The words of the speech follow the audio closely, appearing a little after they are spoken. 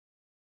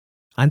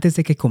Antes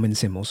de que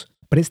comencemos,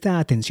 presta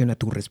atención a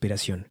tu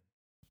respiración.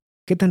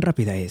 ¿Qué tan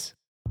rápida es?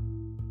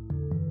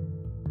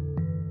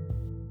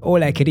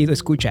 Hola, querido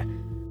escucha.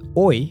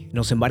 Hoy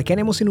nos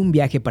embarcaremos en un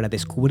viaje para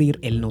descubrir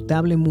el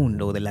notable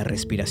mundo de la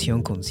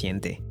respiración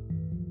consciente.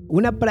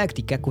 Una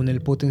práctica con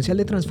el potencial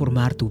de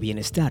transformar tu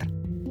bienestar.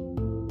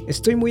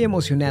 Estoy muy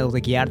emocionado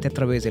de guiarte a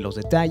través de los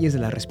detalles de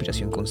la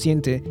respiración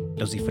consciente,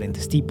 los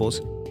diferentes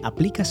tipos,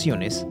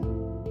 aplicaciones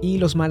y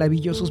los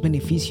maravillosos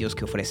beneficios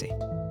que ofrece.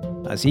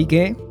 Así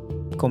que,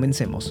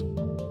 comencemos.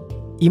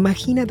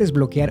 Imagina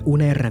desbloquear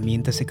una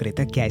herramienta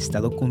secreta que ha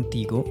estado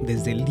contigo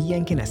desde el día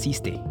en que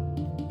naciste.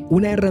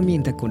 Una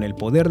herramienta con el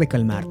poder de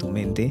calmar tu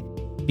mente,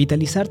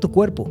 vitalizar tu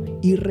cuerpo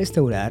y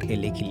restaurar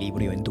el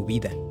equilibrio en tu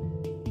vida.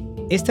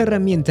 Esta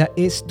herramienta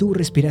es tu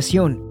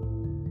respiración.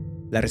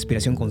 La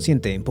respiración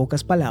consciente, en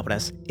pocas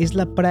palabras, es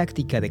la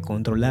práctica de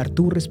controlar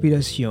tu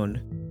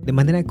respiración de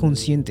manera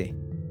consciente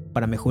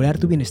para mejorar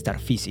tu bienestar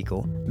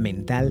físico,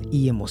 mental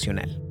y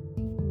emocional.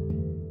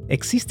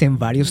 Existen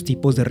varios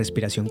tipos de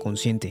respiración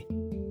consciente,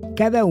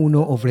 cada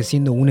uno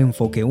ofreciendo un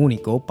enfoque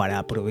único para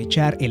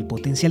aprovechar el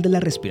potencial de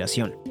la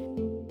respiración.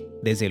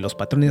 Desde los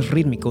patrones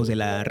rítmicos de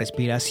la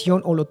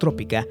respiración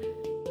holotrópica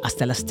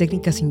hasta las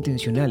técnicas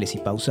intencionales y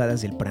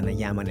pausadas del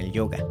pranayama en el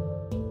yoga,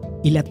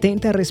 y la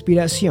atenta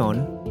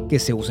respiración que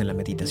se usa en la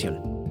meditación.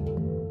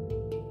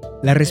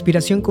 La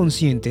respiración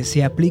consciente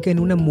se aplica en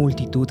una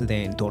multitud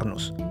de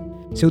entornos.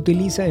 Se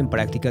utiliza en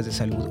prácticas de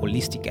salud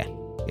holística,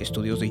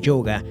 estudios de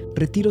yoga,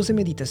 retiros de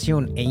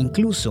meditación e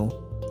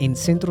incluso en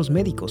centros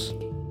médicos.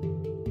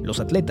 Los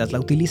atletas la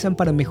utilizan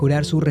para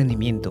mejorar su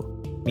rendimiento,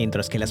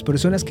 mientras que las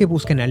personas que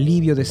buscan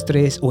alivio de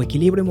estrés o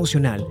equilibrio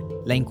emocional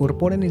la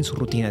incorporan en su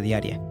rutina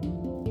diaria.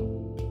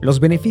 Los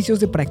beneficios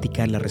de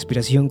practicar la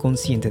respiración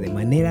consciente de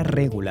manera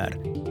regular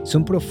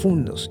son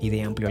profundos y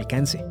de amplio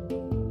alcance.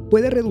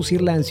 Puede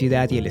reducir la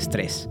ansiedad y el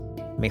estrés,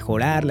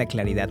 mejorar la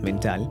claridad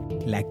mental,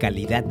 la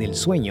calidad del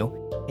sueño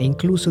e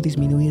incluso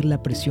disminuir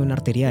la presión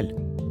arterial.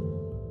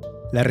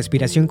 La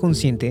respiración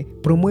consciente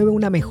promueve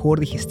una mejor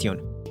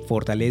digestión,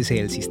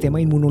 fortalece el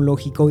sistema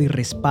inmunológico y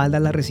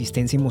respalda la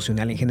resistencia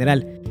emocional en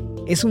general.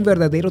 Es un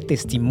verdadero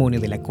testimonio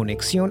de la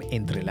conexión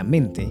entre la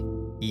mente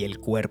y el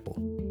cuerpo.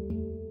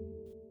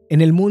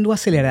 En el mundo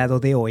acelerado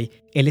de hoy,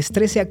 el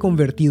estrés se ha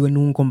convertido en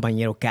un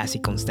compañero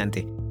casi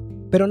constante.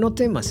 Pero no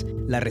temas,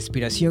 la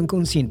respiración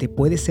consciente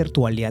puede ser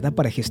tu aliada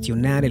para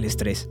gestionar el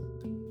estrés.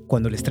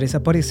 Cuando el estrés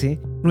aparece,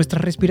 nuestra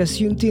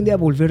respiración tiende a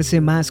volverse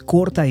más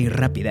corta y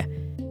rápida.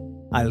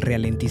 Al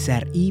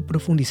ralentizar y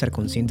profundizar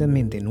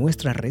conscientemente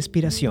nuestra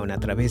respiración a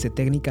través de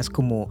técnicas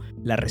como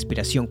la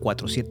respiración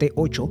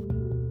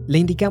 4-7-8, le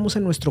indicamos a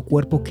nuestro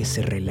cuerpo que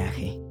se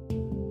relaje.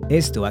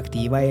 Esto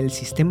activa el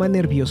sistema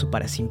nervioso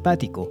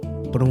parasimpático,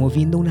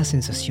 promoviendo una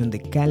sensación de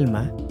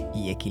calma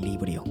y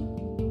equilibrio.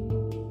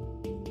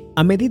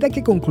 A medida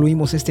que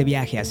concluimos este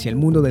viaje hacia el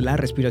mundo de la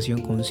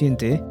respiración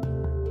consciente,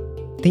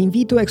 te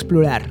invito a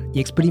explorar y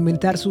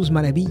experimentar sus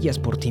maravillas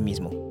por ti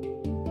mismo.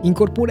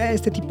 Incorpora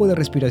este tipo de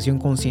respiración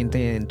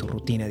consciente en tu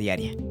rutina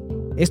diaria.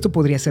 Esto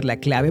podría ser la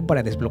clave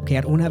para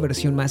desbloquear una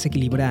versión más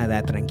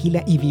equilibrada,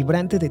 tranquila y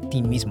vibrante de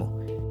ti mismo.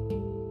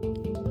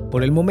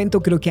 Por el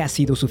momento creo que ha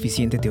sido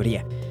suficiente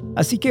teoría,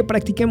 así que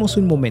practiquemos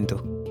un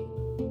momento.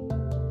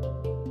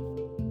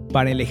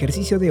 Para el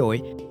ejercicio de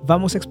hoy,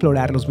 vamos a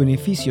explorar los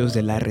beneficios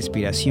de la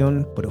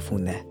respiración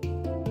profunda.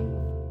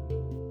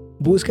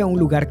 Busca un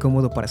lugar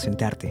cómodo para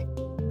sentarte,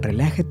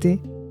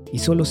 relájate y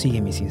solo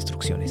sigue mis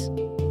instrucciones.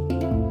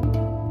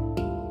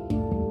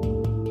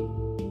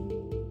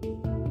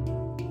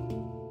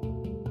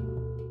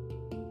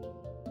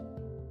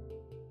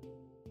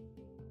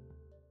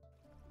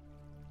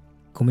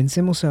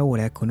 Comencemos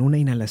ahora con una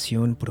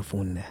inhalación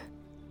profunda.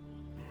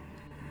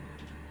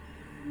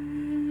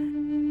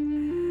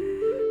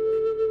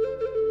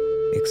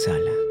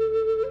 Exhala.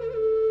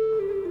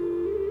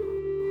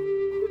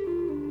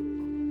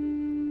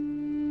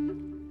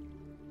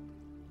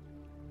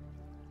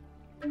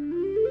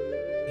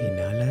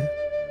 Inhala.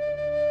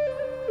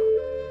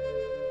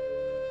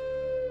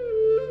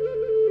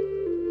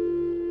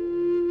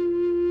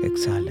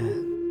 Exhala.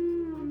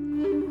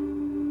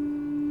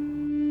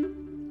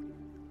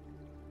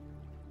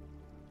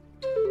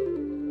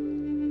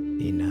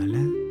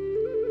 Inhala.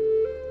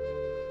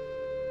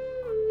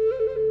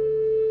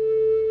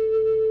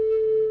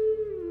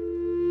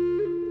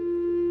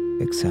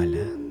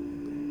 Exhala.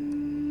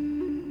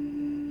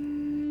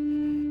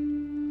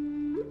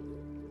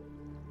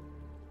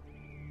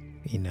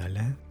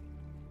 Inhala.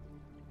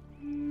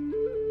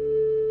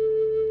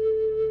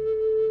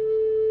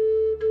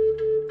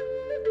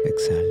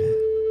 Exhala.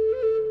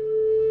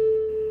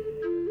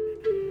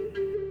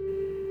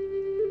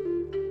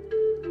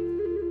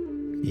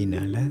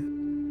 Inhala.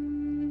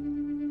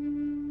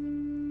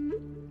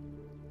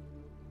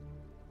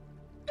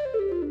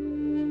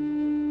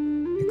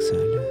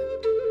 Exhala.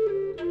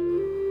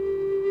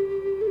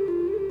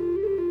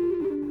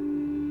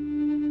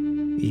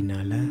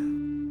 Inhala.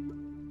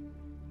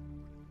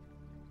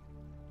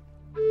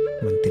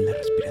 Mantén la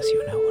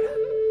respiración ahora.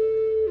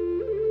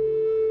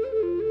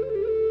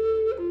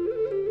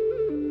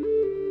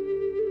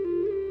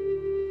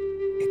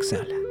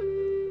 Exhala.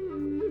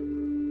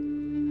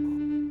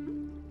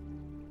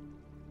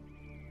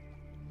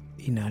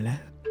 Inhala.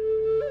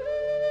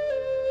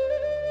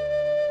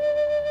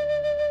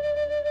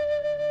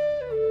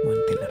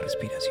 Mantén la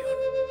respiración.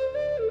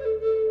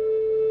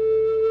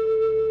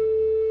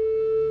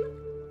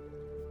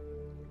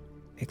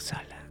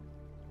 Exhala.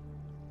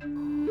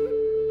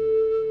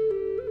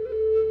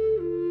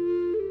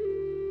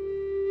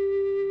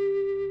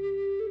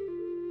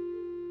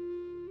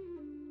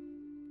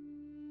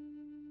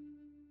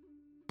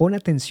 Pon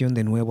atención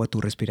de nuevo a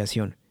tu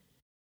respiración.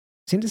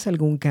 ¿Sientes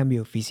algún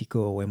cambio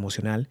físico o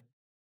emocional?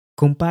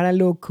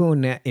 Compáralo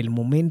con el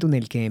momento en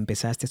el que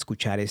empezaste a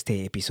escuchar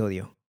este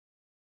episodio.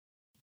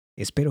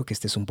 Espero que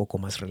estés un poco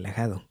más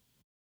relajado.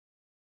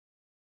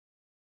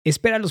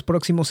 Espera los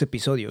próximos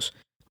episodios.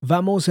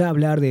 Vamos a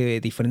hablar de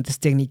diferentes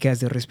técnicas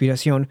de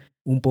respiración,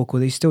 un poco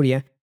de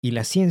historia y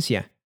la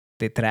ciencia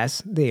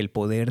detrás del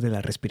poder de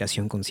la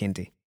respiración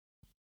consciente.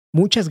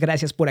 Muchas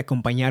gracias por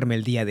acompañarme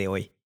el día de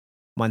hoy.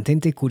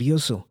 Mantente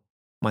curioso,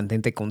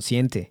 mantente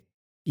consciente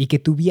y que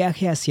tu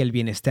viaje hacia el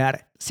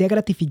bienestar sea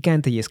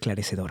gratificante y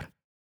esclarecedor.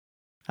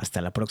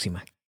 Hasta la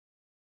próxima.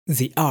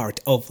 The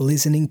Art of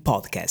Listening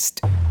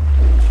Podcast.